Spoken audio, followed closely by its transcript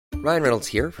Ryan Reynolds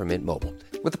here from Mint Mobile.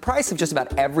 With the price of just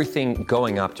about everything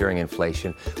going up during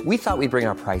inflation, we thought we'd bring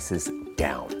our prices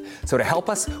down. So to help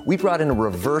us, we brought in a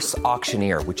reverse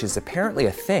auctioneer, which is apparently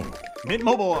a thing. Mint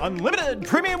Mobile Unlimited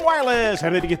Premium Wireless.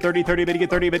 How to get 30, 30, bit to get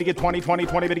 30, bit to get 20, 20,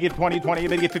 20, bit to get 20, 20,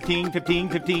 bit to get 15, 15,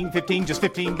 15, 15, just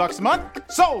 $15 a month?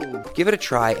 Sold! Give it a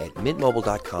try at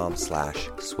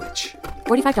mintmobile.com/switch.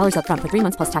 $45 up front for 3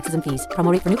 months plus taxes and fees.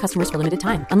 Promo rate for new customers for limited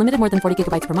time. Unlimited more than 40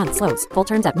 gigabytes per month. Slows full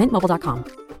terms at mintmobile.com.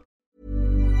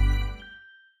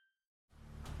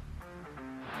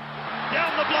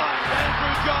 Down the block,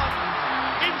 Andrew John.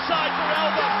 Inside for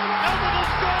Elba. Elba will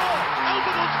score.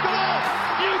 Elba will score.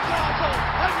 Newcastle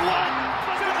have won.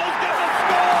 Sybil's going to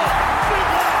score.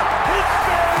 Fiddler. It's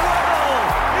farewell.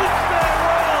 It's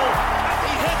farewell. And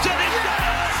he hits it. He's got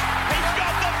it. He's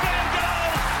got the fan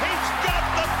goal. He's got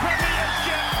the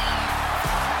premiership.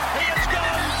 He has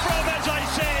gone from, as I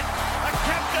said, a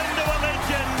captain to a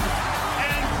legend.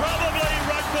 And probably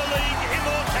rugby league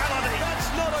immortality. That's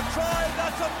not a try.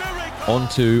 That's a miracle. On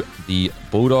to the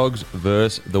Bulldogs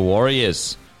versus the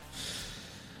Warriors.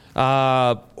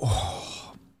 I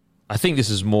think this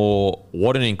is more,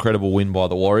 what an incredible win by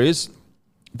the Warriors.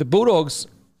 The Bulldogs,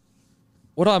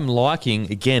 what I'm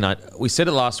liking, again, we said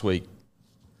it last week,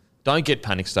 don't get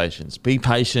panic stations. Be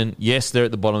patient. Yes, they're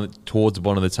at the bottom, towards the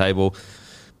bottom of the table,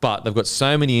 but they've got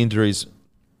so many injuries.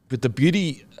 But the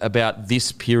beauty about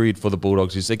this period for the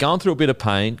Bulldogs is they're going through a bit of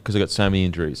pain because they've got so many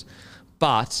injuries.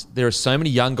 But there are so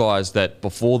many young guys that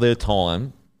before their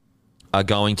time are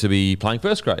going to be playing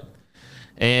first grade.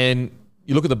 And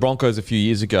you look at the Broncos a few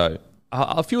years ago,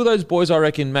 a few of those boys, I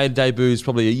reckon, made debuts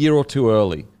probably a year or two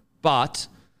early. But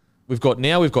we've got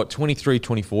 23,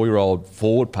 24-year-old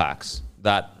forward packs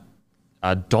that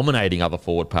are dominating other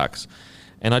forward packs.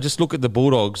 And I just look at the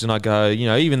Bulldogs and I go,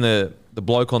 even the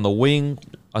bloke on the wing,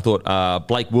 I thought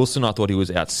Blake Wilson, I thought he was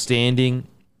outstanding.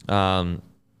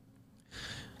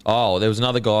 There was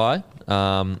another guy.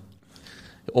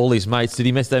 All his mates,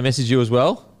 they message you as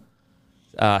well?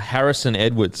 Harrison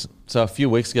Edwards. So a few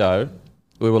weeks ago,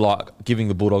 we were like giving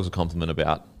the Bulldogs a compliment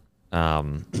about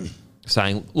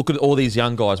saying, look at all these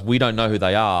young guys, we don't know who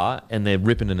they are, and they're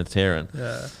ripping and tearing.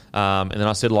 Yeah. And then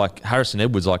I said, Harrison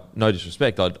Edwards, no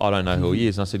disrespect, I don't know who he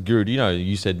is. And I said, Guru, do you know?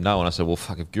 You said no. And I said, well,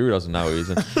 fuck, if Guru doesn't know who he is.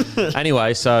 And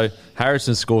anyway, so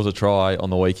Harrison scores a try on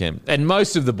the weekend. And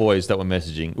most of the boys that were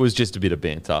messaging, it was just a bit of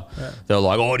banter. Yeah. They were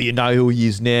like, do you know who he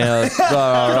is now?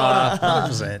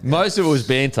 100%. Most of it was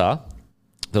banter.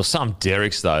 There was some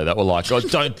Derricks, though, that were like,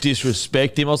 don't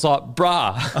disrespect him. I was like,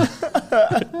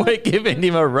 bruh, we're giving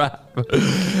him a rap.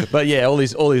 But yeah, all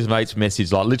his mates'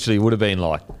 message, literally would have been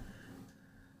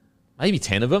maybe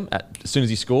 10 of them as soon as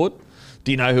he scored.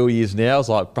 Do you know who he is now? I was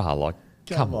like, bruh,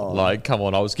 come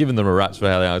on. I was giving them a rap for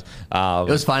how they was.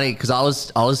 It was funny because I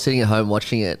was sitting at home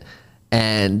watching it.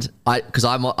 And I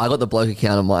got the bloke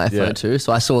account on my phone too,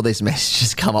 so I saw these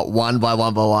messages come up one by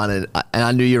one, and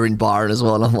I knew you were in Byron as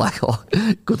well, and I'm like,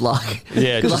 good luck.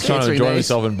 Yeah, good just trying to enjoy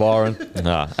myself in Byron.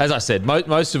 Nah, as I said,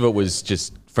 most of it was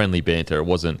just friendly banter. It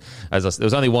wasn't, there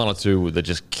was only one or two that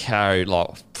just carried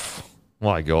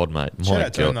my God, mate. Shout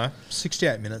out to him though.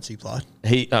 68 minutes he played.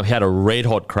 He had a red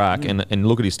hot crack, and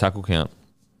look at his tackle count: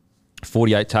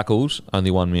 48 tackles,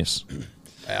 only one miss.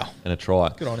 Wow. And a try.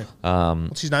 Good on him.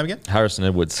 What's his name again? Harrison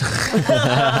Edwards. So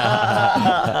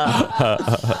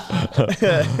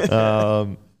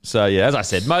yeah, as I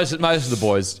said, most of the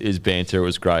boys is banter. It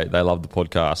was great. They loved the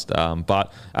podcast.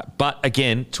 But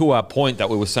again, to our point that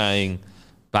we were saying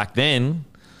back then,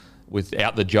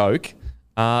 without the joke,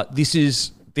 this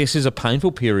is a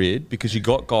painful period because you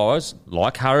got guys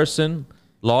like Harrison,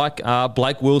 like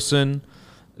Blake Wilson,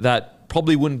 that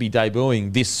probably wouldn't be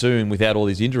debuting this soon without all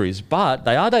these injuries, but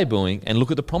they are debuting, and look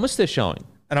at the promise they're showing.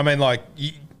 And I mean,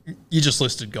 you just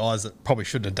listed guys that probably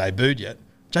shouldn't have debuted yet.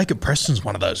 Jacob Preston's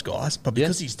one of those guys, but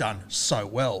because he's done so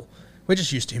well, we're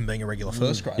just used to him being a regular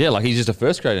first grader. Yeah, he's just a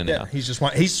first grader now. Yeah,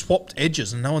 he's swapped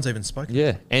edges and no one's even spoken.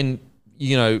 Yeah, and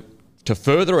to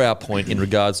further our point in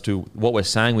regards to what we're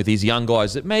saying with these young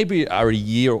guys that maybe are a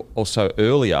year or so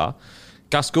earlier,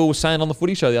 Gus Gould was saying on the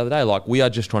footy show the other day, we are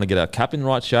just trying to get our cap in the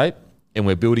right shape, and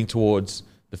we're building towards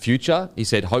the future. He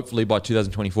said, hopefully by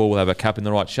 2024, we'll have a cap in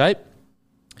the right shape,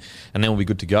 and then we'll be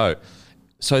good to go.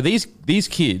 So these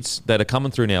kids that are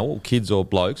coming through now, kids or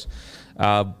blokes,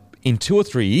 in 2 or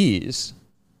 3 years,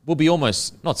 will be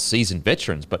almost, not seasoned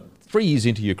veterans, but 3 years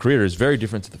into your career is very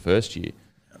different to the first year.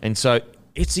 And so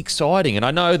it's exciting. And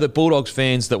I know that Bulldogs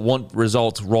fans that want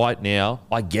results right now,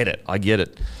 I get it.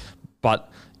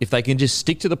 But if they can just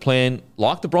stick to the plan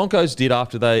like the Broncos did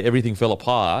after everything fell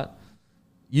apart,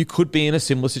 you could be in a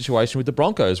similar situation with the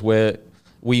Broncos where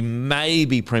we may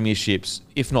be premierships,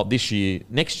 if not this year,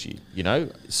 next year,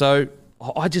 So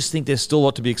I just think there's still a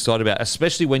lot to be excited about,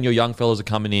 especially when your young fellas are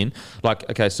coming in. Like,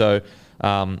 okay, so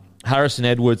Harrison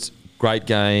Edwards, great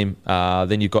game.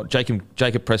 Then you've got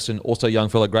Jacob Preston, also young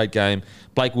fella, great game.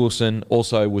 Blake Wilson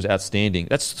also was outstanding.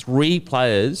 That's 3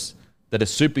 players that are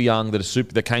super young,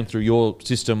 that came through your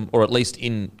system, or at least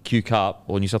in Q Cup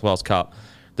or New South Wales Cup,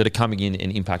 that are coming in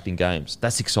and impacting games.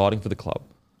 That's exciting for the club.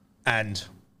 And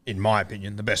in my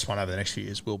opinion, the best one over the next few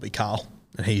years will be Carl.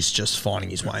 And he's just finding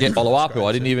his way. Yeah, Oloapu.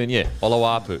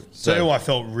 Oloapu. So who I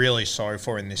felt really sorry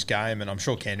for in this game, and I'm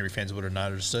sure Canterbury fans would have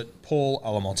noticed it, Paul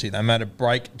Alamonte. They made a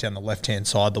break down the left-hand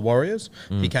side, the Warriors.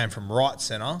 He came from right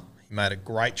centre. He made a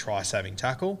great try-saving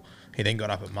tackle. He then got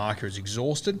up at marker, was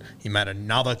exhausted. He made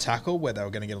another tackle where they were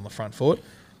going to get on the front foot.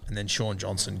 And then Sean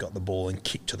Johnson got the ball and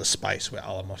kicked to the space where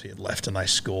Alamonte had left, and they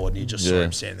scored. And you just saw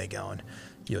him standing there going,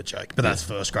 "You're a joke." But that's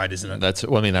first grade, isn't it? That's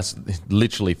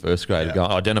literally first grade. Yeah.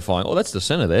 Identifying, that's the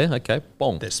centre there. Okay,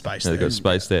 bong. There's space there. They've got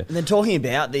space there. And then talking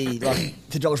about the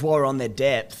Dogs while we're on their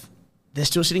depth, they're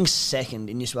still sitting second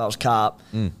in New South Wales Cup.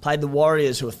 Played the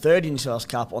Warriors, who are third in New South Wales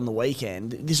Cup on the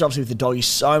weekend. This is obviously with the Doggies,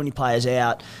 so many players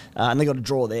out, and they got a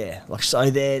draw there.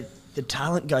 The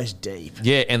talent goes deep.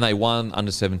 Yeah, and they won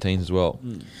under 17s as well.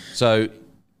 So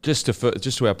just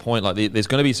to our point, there's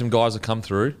going to be some guys that come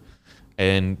through,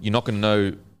 and you're not going to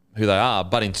know who they are,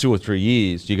 but in 2 or 3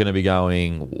 years, you're going to be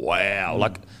going,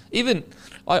 wow. Even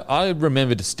I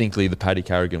remember distinctly the Paddy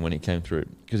Carrigan when he came through,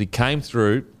 because he came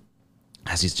through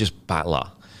as he's just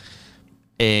battler.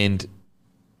 And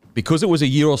because it was a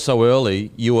year or so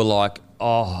early, you were like,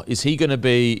 oh, is he going to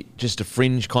be just a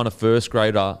fringe kind of first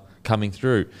grader coming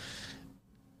through?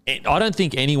 And I don't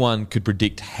think anyone could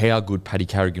predict how good Paddy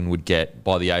Carrigan would get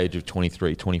by the age of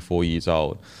 23, 24 years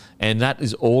old. And that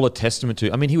is all a testament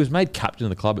to... he was made captain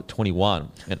of the club at 21.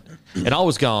 And I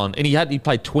was going... And he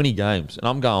played 20 games. And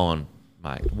I'm going,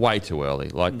 mate, way too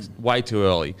early. Way too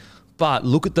early. But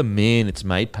look at the man it's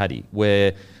made, Paddy,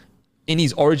 where in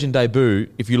his Origin debut,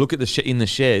 if you look at in the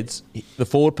sheds, the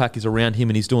forward pack is around him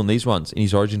and he's doing these ones in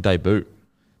his Origin debut.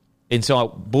 And so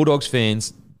Bulldogs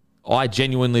fans, I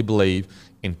genuinely believe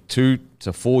in 2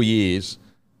 to 4 years,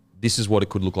 this is what it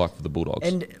could look like for the Bulldogs.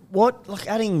 And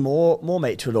adding more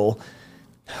meat to it all,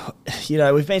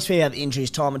 we've been speaking about the injuries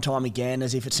time and time again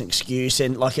as if it's an excuse,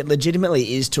 and it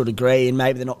legitimately is to a degree, and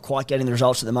maybe they're not quite getting the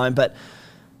results at the moment, but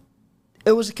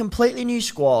it was a completely new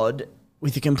squad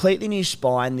with a completely new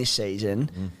spine this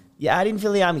season. You add in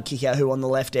Viliami Kickout, who on the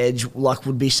left edge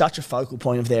would be such a focal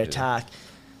point of their attack.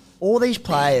 All these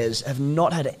players have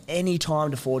not had any time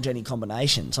to forge any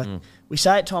combinations. We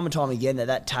say it time and time again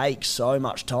that takes so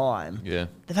much time. Yeah.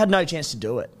 They've had no chance to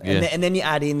do it. Yeah. And then you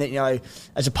add in that,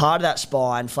 as a part of that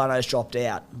spine, Flano's dropped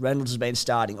out. Reynolds has been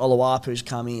starting. Oloapu's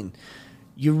come in.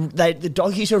 The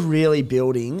Doggies are really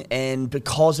building, and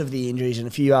because of the injuries and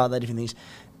a few other different things,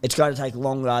 it's going to take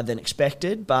longer than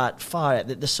expected, but far out,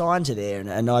 the signs are there,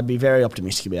 and I'd be very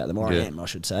optimistic about them, I am, I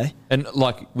should say. And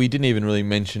we didn't even really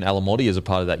mention Alamonte as a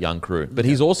part of that young crew, but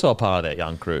he's also a part of that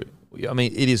young crew.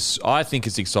 I think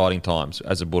it's exciting times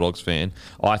as a Bulldogs fan.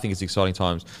 I think it's exciting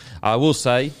times. I will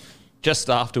say, just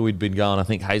after we'd been going, I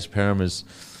think Hayes Perrimer's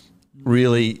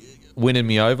really winning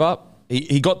me over.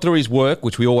 He got through his work,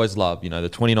 which we always love, the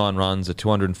 29 runs, the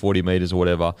 240 metres or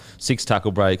whatever, 6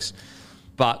 tackle breaks.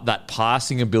 But that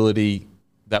passing ability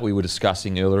that we were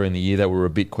discussing earlier in the year that were a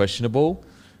bit questionable,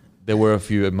 there were a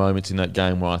few moments in that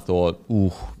game where I thought,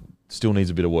 ooh, still needs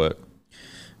a bit of work.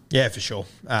 Yeah, for sure.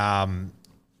 I don't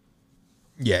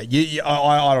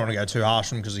want to go too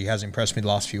harsh on him because he has impressed me the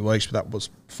last few weeks, but that was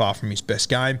far from his best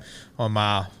game.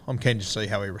 I'm keen to see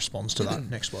how he responds to that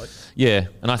next week. Yeah,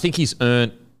 and I think he's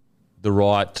earned the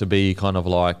right to be kind of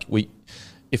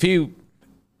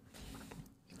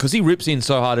because he rips in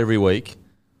so hard every week,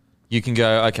 you can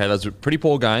go, okay, that's a pretty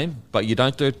poor game, but you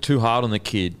don't do it too hard on the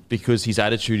kid because his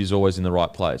attitude is always in the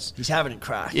right place. He's having it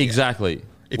cracked. Exactly. Yeah.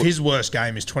 If his worst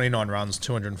game is 29 runs,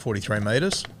 243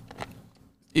 metres,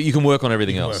 you can work on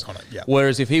everything else. Work on it, yeah.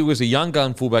 Whereas if he was a young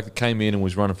gun fullback that came in and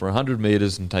was running for 100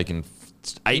 metres and taking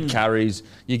 8 carries,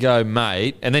 you go,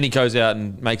 mate, and then he goes out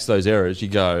and makes those errors, you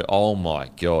go, oh my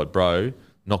God, bro,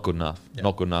 not good enough,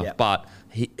 not good enough. Yep. But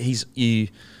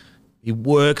he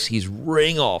works his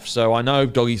ring off. So I know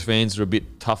Doggies fans are a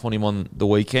bit tough on him on the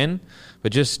weekend,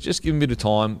 but just give him a bit of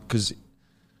time because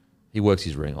he works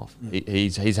his ring off.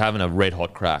 He's having a red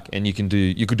hot crack, and you could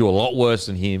do a lot worse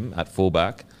than him at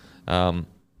fullback.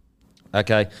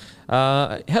 Okay,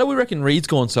 how do we reckon Reed's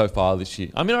gone so far this year?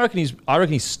 I reckon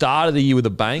he started the year with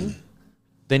a bang,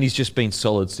 then he's just been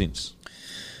solid since.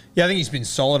 Yeah, I think he's been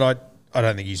solid. I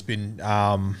don't think he's been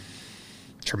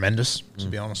tremendous, to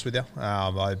be honest with you.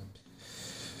 I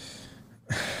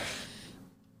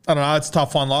don't know. It's a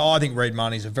tough one. Like, I think Reid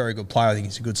Marnie's a very good player. I think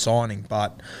he's a good signing,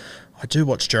 but I do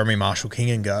watch Jeremy Marshall-King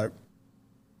and go,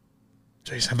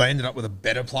 geez, have they ended up with a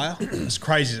better player? It's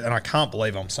crazy, and I can't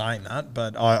believe I'm saying that,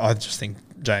 but I just think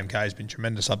JMK has been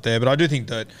tremendous up there. But I do think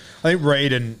that, I think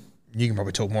Reid, and you can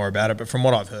probably talk more about it, but from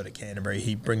what I've heard at Canterbury,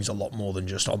 he brings a lot more than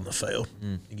just on the field.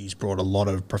 I think he's brought a lot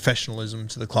of professionalism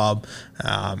to the club.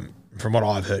 From what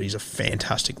I've heard, he's a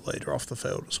fantastic leader off the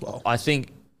field as well. I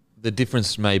think the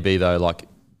difference may be, though, like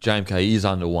JMK is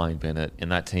under Wayne Bennett,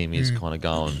 and that team is kind of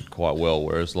going quite well,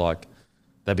 whereas like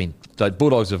the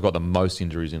Bulldogs have got the most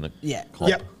injuries in the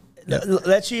club. Yep.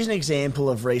 Let's use an example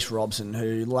of Reece Robson,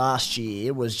 who last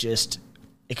year was just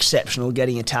exceptional,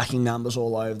 getting attacking numbers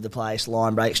all over the place,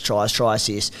 line breaks, try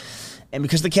assists. And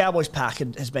because the Cowboys pack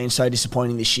has been so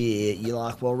disappointing this year, you're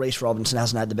like, well, Reece Robinson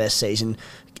hasn't had the best season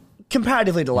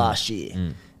comparatively to last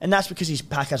year. And that's because his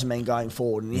pack hasn't been going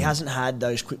forward and he hasn't had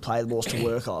those quick play balls to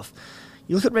work off.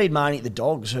 You look at Reid Marnie at the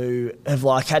Dogs, who have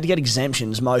like had to get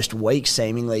exemptions most weeks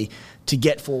seemingly to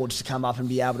get forwards to come up and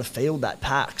be able to field that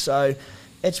pack. So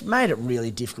it's made it really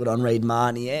difficult on Reid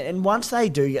Marnie. And once they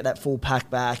do get that full pack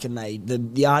back and the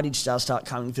yardage does start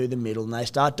coming through the middle and they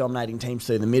start dominating teams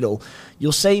through the middle,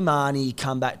 you'll see Marnie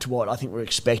come back to what I think we're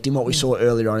expecting, what we saw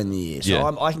earlier on in the year.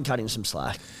 So I can cut him some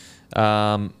slack.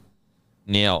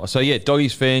 Now, so yeah,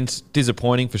 Doggies fans,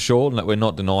 disappointing for sure. We're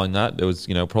not denying that. There was,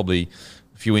 probably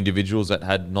a few individuals that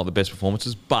had not the best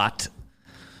performances, but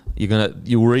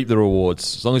you'll reap the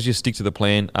rewards as long as you stick to the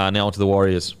plan. Now on to the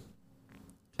Warriors.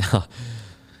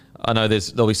 I know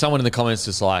there'll be someone in the comments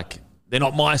just like, they're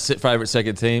not my favourite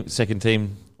second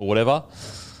team or whatever,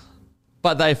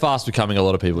 but they're fast becoming a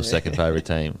lot of people's second favourite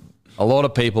team. A lot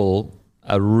of people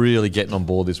are really getting on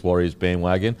board this Warriors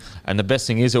bandwagon, and the best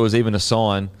thing is there was even a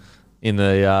sign in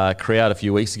the crowd a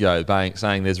few weeks ago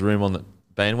saying there's room on the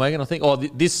bandwagon. I think,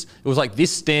 it was like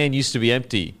this stand used to be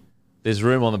empty. There's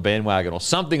room on the bandwagon or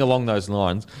something along those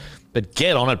lines. But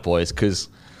get on it, boys, because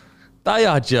they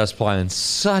are just playing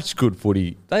such good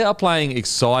footy. They are playing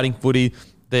exciting footy.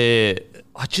 This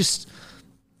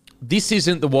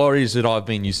isn't the Warriors that I've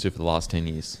been used to for the last 10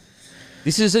 years.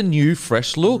 This is a new,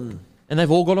 fresh look, and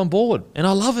they've all got on board, and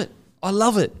I love it. I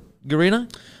love it.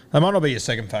 Garino? They might not be your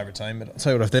second favourite team, but I'll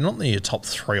tell you what, if they're not in your top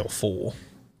 3 or 4,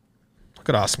 I've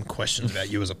got to ask some questions about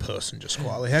you as a person just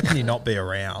quietly. How can you not be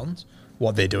around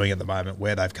what they're doing at the moment,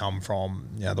 where they've come from,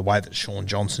 the way that Sean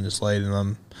Johnson is leading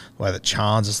them, the way that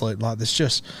Chance is leading,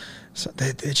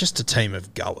 they're just a team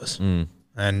of goers.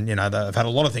 And, they've had a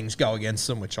lot of things go against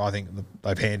them, which I think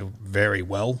they've handled very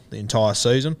well the entire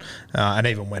season. And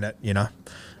even when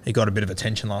it got a bit of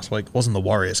attention last week, it wasn't the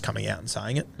Warriors coming out and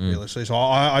saying it, realistically. So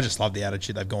I just love the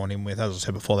attitude they've gone in with. As I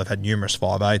said before, they've had numerous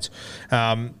 5-8s.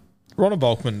 Ronald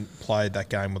Volkman played that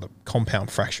game with a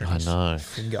compound fracture in his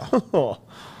finger.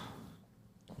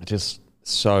 Just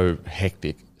so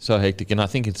hectic. And I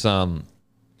think it's,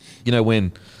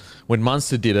 when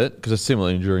Munster did it, because it's a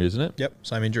similar injury, isn't it? Yep,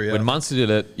 same injury. When Munster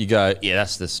did it, you go, yeah,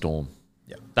 that's the Storm.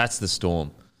 Yep. That's the Storm.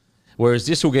 Whereas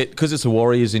this will because it's the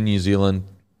Warriors in New Zealand,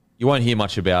 you won't hear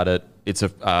much about it. It's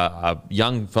a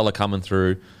young fella coming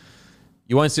through.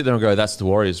 You won't sit there and go, that's the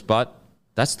Warriors. But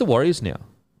that's the Warriors now.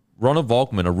 Ronald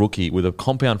Volkman, a rookie with a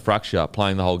compound fracture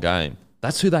playing the whole game.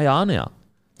 That's who they are now.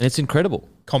 And it's incredible.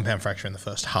 Compound fracture in the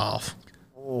first half.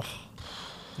 Oh.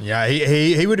 Yeah,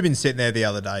 he would have been sitting there the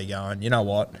other day going, you know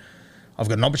what? I've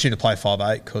got an opportunity to play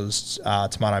 5'8" because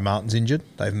Tomato Martin's injured.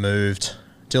 They've moved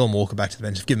Dylan Walker back to the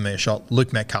bench. Have given me a shot.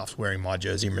 Luke Metcalf's wearing my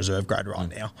jersey in reserve grade right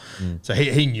now. So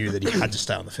he knew that he had to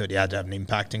stay on the field. He had to have an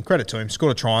impact. And credit to him.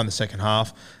 Scored a try in the second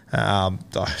half.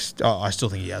 I still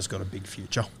think he has got a big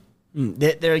future.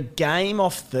 They're a game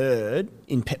off third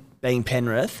in being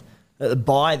Penrith. The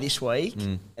bye this week,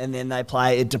 and then they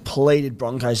play a depleted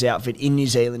Broncos outfit in New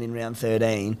Zealand in round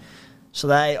 13. So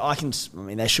they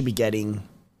should be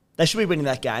winning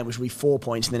that game, which will be 4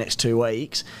 points in the next 2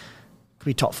 weeks. Could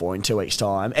be top 4 in 2 weeks'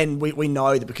 time. And we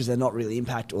know that because they're not really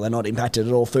impacted, or they're not impacted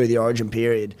at all through the Origin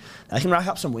period, they can rack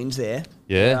up some wins there.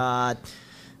 Yeah.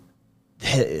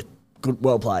 They're good,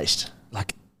 well placed.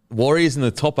 Like Warriors in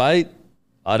the top 8.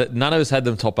 None of us had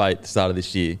them top 8 at the start of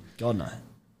this year. God no.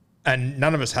 And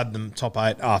none of us had them top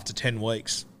 8 after 10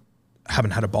 weeks.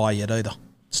 Haven't had a bye yet either.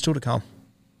 Still to come.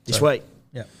 This week?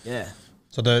 Yeah.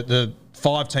 So the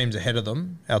 5 teams ahead of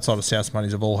them, outside of South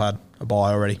Smarties, have all had a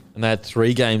bye already. And they had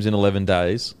 3 games in 11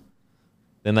 days.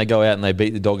 Then they go out and they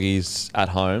beat the Doggies at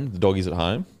home.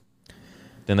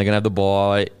 Then they're going to have the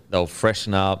bye. They'll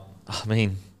freshen up. I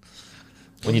mean,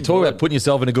 when you talk about putting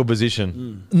yourself in a good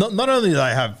position. Not only do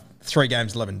they have 3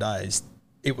 games, 11 days,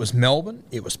 it was Melbourne,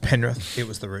 it was Penrith, it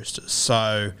was the Roosters.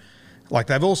 So, like,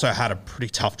 they've also had a pretty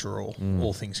tough draw,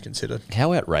 all things considered.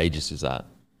 How outrageous is that?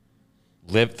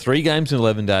 3 games in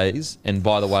 11 days, and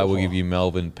by the way, we'll give you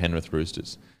Melbourne, Penrith,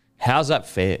 Roosters. How's that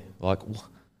fair? Like,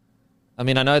 I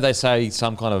mean, I know they say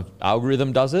some kind of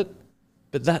algorithm does it,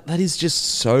 but that is just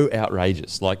so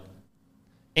outrageous. Like,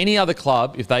 any other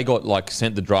club, if they got, like,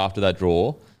 sent the draft of that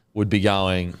draw, would be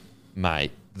going,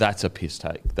 mate, that's a piss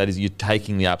take. That is, you're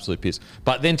taking the absolute piss.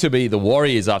 But then to be the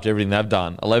Warriors after everything they've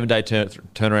done, 11-day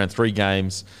turnaround, 3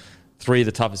 games, 3 of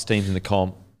the toughest teams in the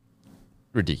comp,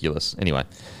 ridiculous. Anyway,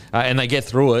 and they get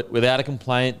through it without a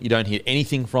complaint. You don't hear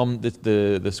anything from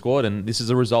the squad, and this is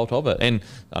a result of it. And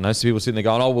I know some people sitting there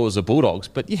going, oh, well, it was the Bulldogs.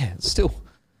 But, yeah, still,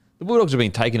 the Bulldogs have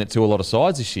been taking it to a lot of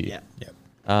sides this year.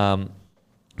 Yeah.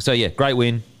 So, yeah, great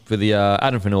win for the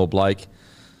Adam Fanua-Blake.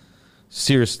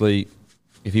 Seriously,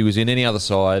 if he was in any other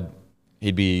side,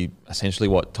 he'd be essentially,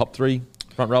 top 3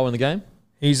 front row in the game?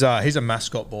 He's a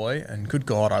mascot boy, and good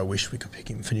God, I wish we could pick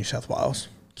him for New South Wales.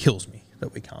 Kills me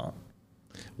that we can't.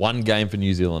 1 game for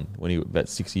New Zealand about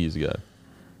 6 years ago.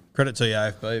 Credit to the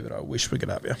AFB, but I wish we could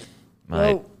have you.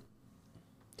 Mate. Well,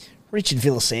 Richard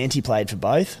Villasanti played for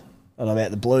both. I don't know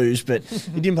about the Blues, but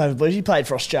he didn't play for the Blues. He played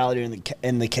for Australia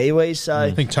and the Kiwis. So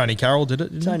I think Tony Carroll did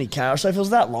it, didn't Tony Carroll. So if it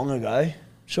was that long ago,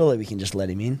 surely we can just let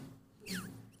him in.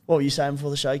 What were you saying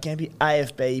before the show, Campy?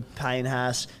 AFB, Payne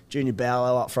Haas, Junior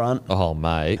Barlow up front. Oh,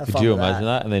 mate. Have Could fun you with imagine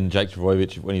that? And then Jake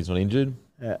Trbojevic when he's not injured?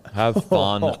 Yeah. Have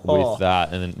fun with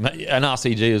that. And then an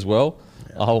RCG as well.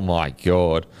 Yeah. Oh, my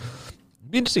God.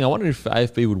 It'd be interesting. I wonder if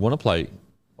AFB would want to play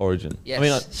Origin. Yes. I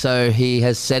mean, So he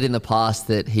has said in the past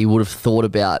that he would have thought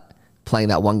about playing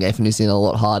that 1 game for New Zealand a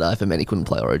lot harder if it meant he couldn't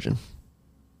play Origin.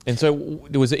 And so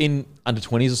was it in under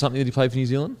 20s or something that he played for New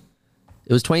Zealand?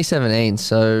 It was 2017,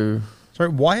 so... Sorry,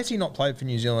 why has he not played for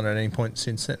New Zealand at any point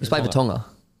since then? He's played for Tonga.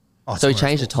 Oh, So he Tonga,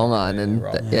 changed to of course. Tonga, and then...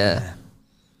 Right. Yeah.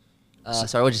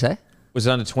 Sorry, what'd you say? Was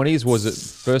it under 20s? Was it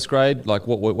first grade? Like,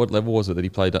 what level was it that he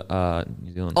played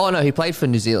New Zealand? Oh, no, he played for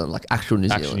New Zealand, like actual New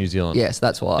Zealand. Actual New Zealand. Yes,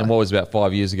 that's why. And what was it, about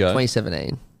 5 years ago?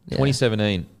 2017. Yeah.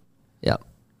 2017. Yeah.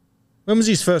 When was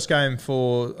his first game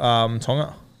for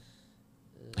Tonga?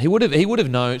 He would have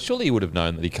known. Surely he would have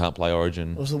known that he can't play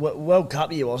Origin. It was the World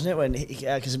Cup year, wasn't it? When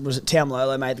because was it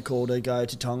Taumalo made the call to go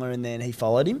to Tonga and then he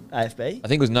followed him, AFB? I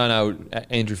think it was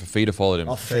Andrew Fafita followed him.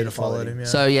 Oh, Fafita followed him. Yeah.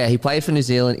 So, yeah, he played for New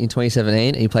Zealand in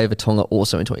 2017, and he played for Tonga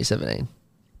also in 2017.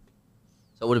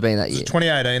 So it would have been that Was year. it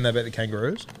 2018 they beat the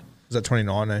Kangaroos? Was that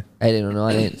 2019? 18 or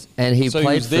 19. And he So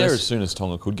played he was there first- as soon as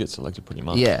Tonga could get selected, pretty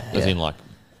much. Yeah, As yeah. in, like...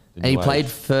 And he played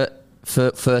for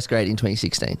first grade in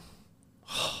 2016.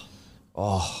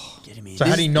 Get him in. So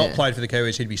had he not yeah. played for the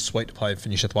Kiwis, he'd be sweet to play for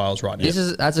New South Wales right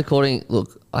now. That's according.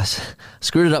 Look, I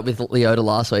screwed it up with Leota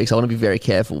last week, so I want to be very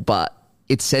careful. But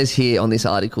it says here on this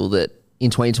article that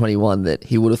in 2021 that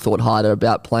he would have thought harder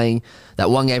about playing that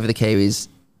 1 game for the Kiwis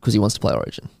because he wants to play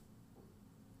Origin.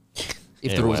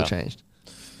 If the rules are changed.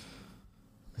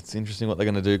 It's interesting what they're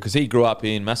going to do because he grew up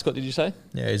in Mascot. Did you say?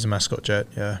 Yeah, he's a mascot jet.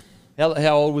 Yeah,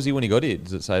 How old was he when he got here?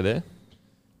 Does it say there?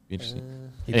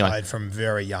 Interesting. he Anyway. played from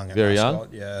very young. At Very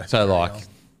mascot. young. Yeah. So very like, young.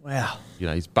 Wow.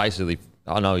 he's basically.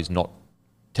 I know he's not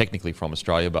technically from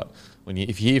Australia, but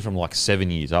if you hear from like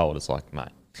 7 years old, it's like, mate,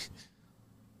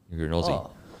 you're an Aussie.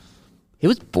 Oh. He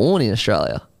was born in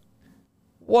Australia.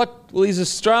 What? Well, he's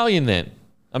Australian then.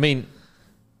 I mean,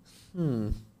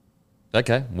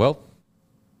 okay, well,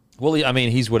 I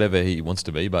mean, he's whatever he wants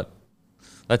to be, but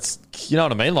that's, you know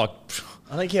what I mean? Like,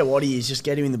 I don't care what he is, just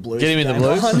get him in the Blues. get him in the Game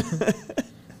Blues. on.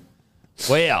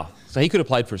 Wow. So he could have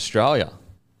played for Australia.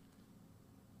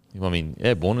 I mean,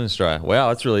 yeah, born in Australia. Wow,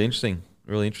 that's really interesting.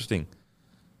 Really interesting.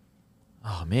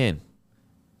 Oh, man.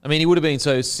 I mean, he would have been,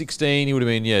 16, he would have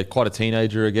been, quite a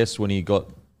teenager, I guess, when he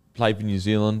played for New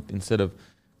Zealand, instead of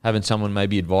having someone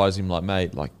maybe advise him, like,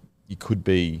 mate, like, you could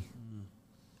be...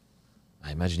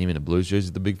 I imagine him in a Blues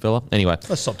jersey, the big fella. Anyway.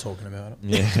 Let's stop talking about it.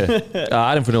 Yeah.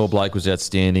 Adam Fanua-Blake was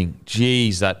outstanding.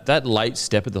 Jeez, that late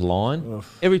step at the line,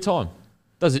 every time.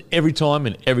 Does it every time,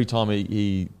 and every time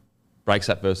he breaks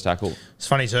that first tackle. It's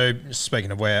funny too, speaking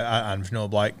of where Adam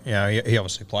Fanua-Blake, he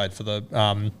obviously played for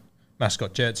the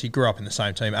Mascot Jets. He grew up in the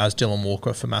same team as Dylan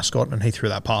Walker for Mascot, and he threw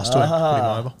that pass to him, put him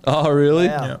over. Oh, really?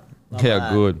 Wow. Yeah.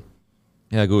 How good.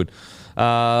 How good.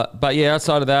 But yeah,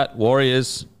 outside of that,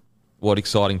 Warriors, what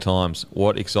exciting times.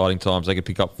 What exciting times. They could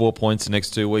pick up 4 points the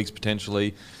next 2 weeks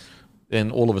potentially. Then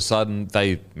all of a sudden,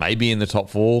 they may be in the top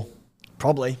 4.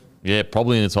 Probably. Yeah,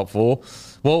 probably in the top 4.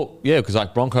 Well, yeah, because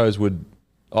like Broncos would...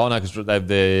 Oh, no, because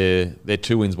they're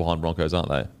 2 wins behind Broncos, aren't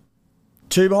they?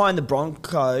 2 behind the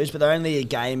Broncos, but they're only a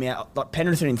game out. Like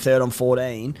Penrith are in third on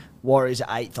 14. Warriors are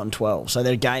 8th on 12, so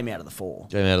they're a game out of the 4.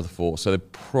 Game out of the 4. So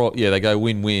they go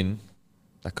win-win.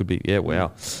 That could be,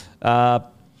 wow.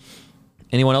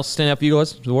 Anyone else stand out for you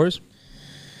guys, the Warriors?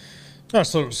 No, I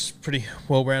thought it was a pretty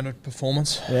well-rounded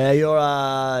performance. Yeah,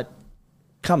 you're...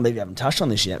 Can't believe you haven't touched on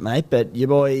this yet, mate, but your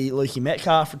boy Lukey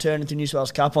Metcalf returned to the New South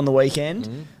Wales Cup on the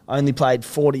weekend. Only played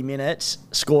 40 minutes,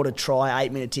 scored a try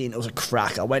 8 minutes in. It was a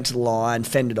cracker. Went to the line,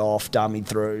 fended off, dummied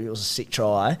through. It was a sick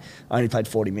try. Only played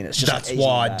 40 minutes. That's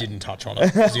why I didn't touch on it,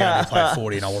 because he only played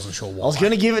 40 and I wasn't sure why. I was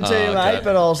going to give it to you, mate,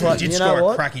 but I was like, he did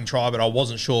score a cracking try, but I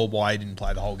wasn't sure why he didn't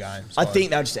play the whole game. So I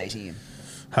think they were just eating him.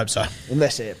 Hope so.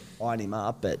 Unless they're eyeing him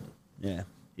up, but yeah,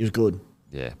 he was good.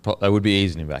 Yeah, they would be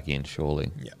easing him back in,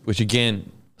 surely. Yeah. Which, again,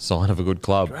 sign of a good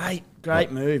club. Great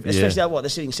move. Especially they're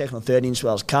sitting second or third in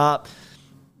Swells Cup.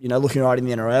 Looking right in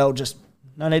the NRL, just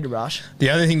no need to rush.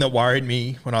 The only thing that worried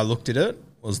me when I looked at it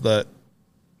was that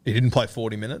he didn't play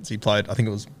 40 minutes. He played, I think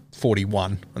it was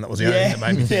 41, and that was the only thing that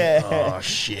made me think, oh,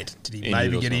 shit, did he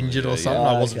maybe get injured or something?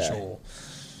 I wasn't sure.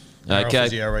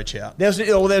 Okay. Reach out. There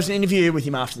was an interview with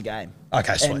him after the game.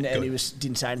 Okay, sweet. And he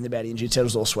didn't say anything about injury. Said it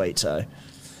was all sweet, so...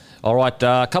 All right,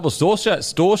 a couple of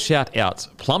store shout-outs.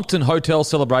 Plumpton Hotel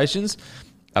Celebrations,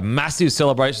 a massive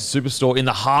celebration superstore in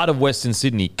the heart of Western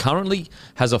Sydney, currently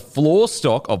has a floor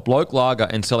stock of bloke lager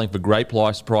and selling for great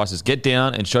prices. Get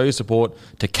down and show your support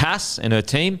to Cass and her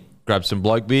team. Grab some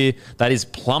bloke beer. That is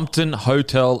Plumpton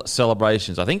Hotel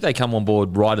Celebrations. I think they come on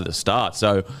board right at the start.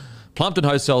 So Plumpton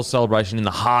Hotel Celebration in the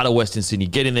heart of Western Sydney.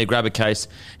 Get in there, grab a case.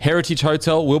 Heritage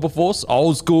Hotel, Wilberforce,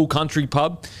 old school country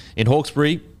pub in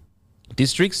Hawkesbury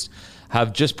districts,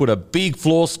 have just put a big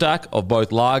floor stack of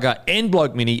both lager and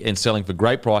bloke mini and selling for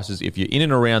great prices. If you're in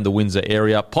and around the Windsor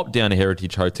area, pop down to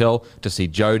Heritage Hotel to see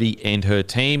Jody and her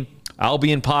team.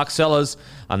 Albion Park Cellars,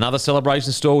 another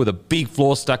celebration store with a big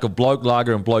floor stack of bloke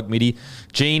lager and bloke midi.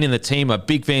 Gene and the team are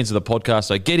big fans of the podcast,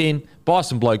 so get in, buy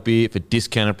some bloke beer for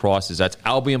discounted prices. That's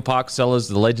Albion Park Cellars,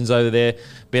 the legends over there.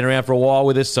 Been around for a while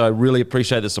with us, so really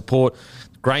appreciate the support.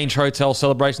 Grange Hotel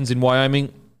Celebrations in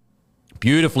Wyoming.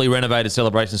 Beautifully renovated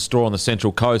celebration store on the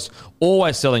Central Coast.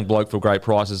 Always selling bloke for great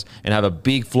prices and have a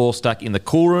big floor stack in the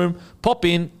cool room. Pop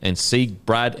in and see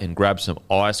Brad and grab some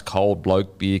ice cold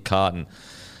bloke beer carton.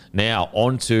 Now,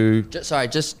 on to... Just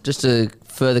to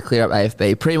further clear up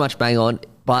AFB, pretty much bang on.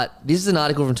 But this is an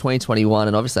article from 2021,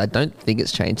 and obviously I don't think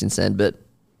it's changed since then, but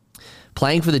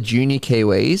playing for the junior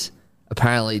Kiwis,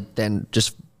 apparently then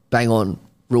just bang on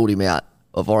ruled him out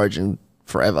of Origin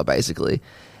forever, basically.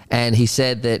 And he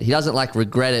said that he doesn't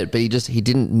regret it, but he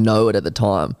didn't know it at the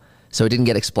time. So it didn't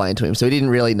get explained to him. So he didn't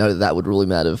really know that would rule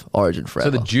him out of Origin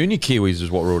forever. So the junior Kiwis is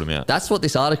what ruled him out? That's what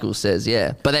this article says,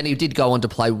 yeah. But then he did go on to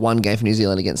play one game for New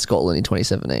Zealand against Scotland in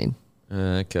 2017.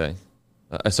 Okay.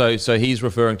 So he's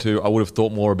referring to, I would have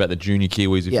thought more about the junior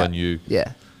Kiwis if I knew.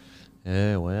 Yeah.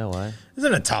 Yeah, well.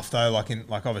 Isn't it tough though?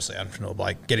 Obviously,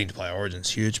 entrepreneur, getting to play Origin's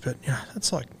huge, but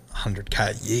that's $100K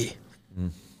a year.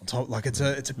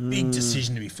 It's a big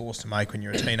decision to be forced to make when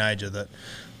you're a teenager. That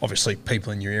obviously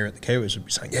people in your area at the Kiwis would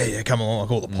be saying, yeah, come along,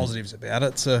 all the positives about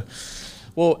it. So,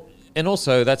 well, and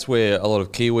also that's where a lot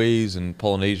of Kiwis and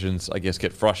Polynesians, I guess,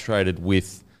 get frustrated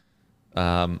with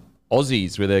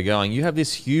Aussies, where they're going, you have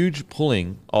this huge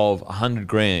pulling of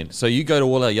 $100,000. So you go to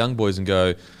all our young boys and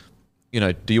go,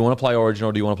 do you want to play Origin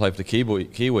or do you want to play for the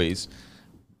Kiwis?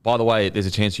 By the way, there's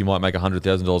a chance you might make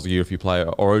 $100,000 a year if you play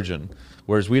Origin,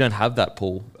 whereas we don't have that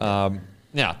pool.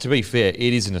 Now, to be fair, it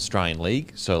is an Australian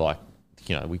league, so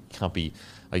we can't be,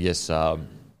 I guess,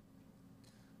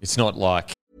 it's not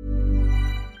like...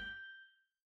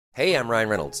 Hey, I'm Ryan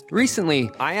Reynolds.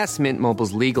 Recently, I asked Mint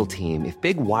Mobile's legal team if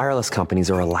big wireless companies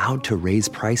are allowed to raise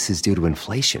prices due to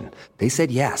inflation. They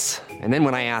said yes. And then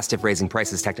when I asked if raising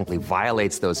prices technically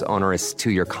violates those onerous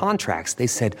 2-year contracts, they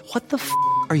said, what the f***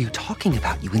 are you talking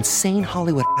about, you insane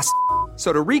Hollywood ass f-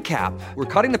 So to recap, we're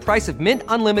cutting the price of Mint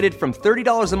Unlimited from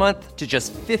 $30 a month to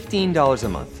just $15 a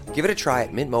month. Give it a try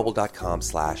at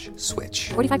mintmobile.com/switch.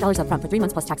 $45 up front for 3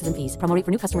 months plus taxes and fees. Promo rate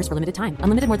for new customers for limited time.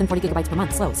 Unlimited more than 40 gigabytes per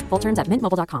month. Slows full terms at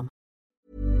mintmobile.com.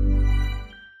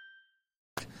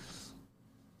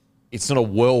 It's not a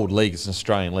world league, it's an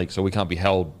Australian league, so we can't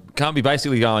be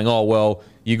basically going, oh, well,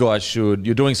 you guys you're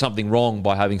doing something wrong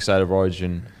by having State of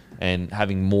Origin and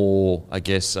having more, I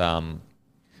guess,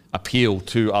 appeal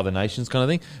to other nations kind of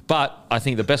thing. But I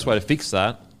think the best way to fix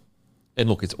that, and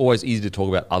look, it's always easy to talk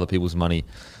about other people's money,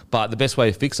 but the best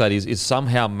way to fix that is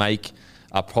somehow make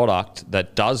a product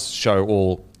that does show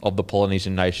all of the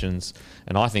Polynesian nations.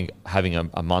 And I think having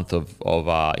a month of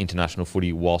international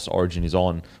footy whilst Origin is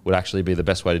on would actually be the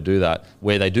best way to do that,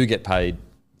 where they do get paid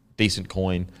decent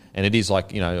coin, and it is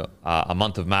like, a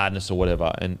month of madness or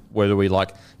whatever, and whether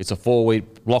it's a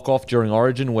 4-week block off during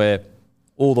Origin where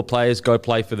all the players go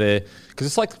play for their, because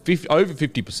it's like over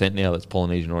 50% now that's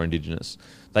Polynesian or Indigenous.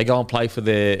 They go and play for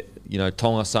their,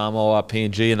 Tonga, Samoa,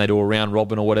 PNG, and they do a round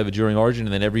robin or whatever during Origin,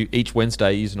 and then each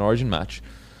Wednesday is an Origin match.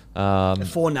 A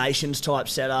Four Nations type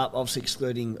setup, obviously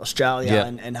excluding Australia,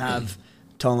 and have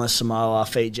Tonga, Samoa,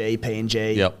 Fiji,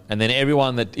 PNG. Yep. And then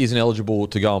everyone that isn't eligible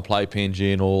to go and play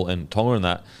PNG and all, and Tonga and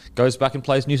that, goes back and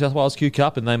plays New South Wales Q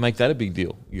Cup, and they make that a big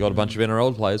deal. You got a bunch of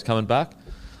NRL players coming back.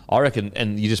 I reckon,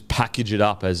 and you just package it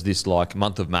up as this like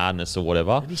month of madness or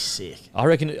whatever. It'd be sick.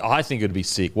 I think it'd be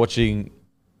sick watching.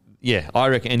 Yeah, I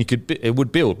reckon, and it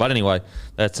would build. But anyway,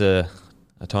 that's a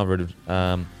time for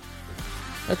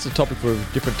that's a topic for a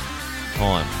different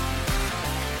time.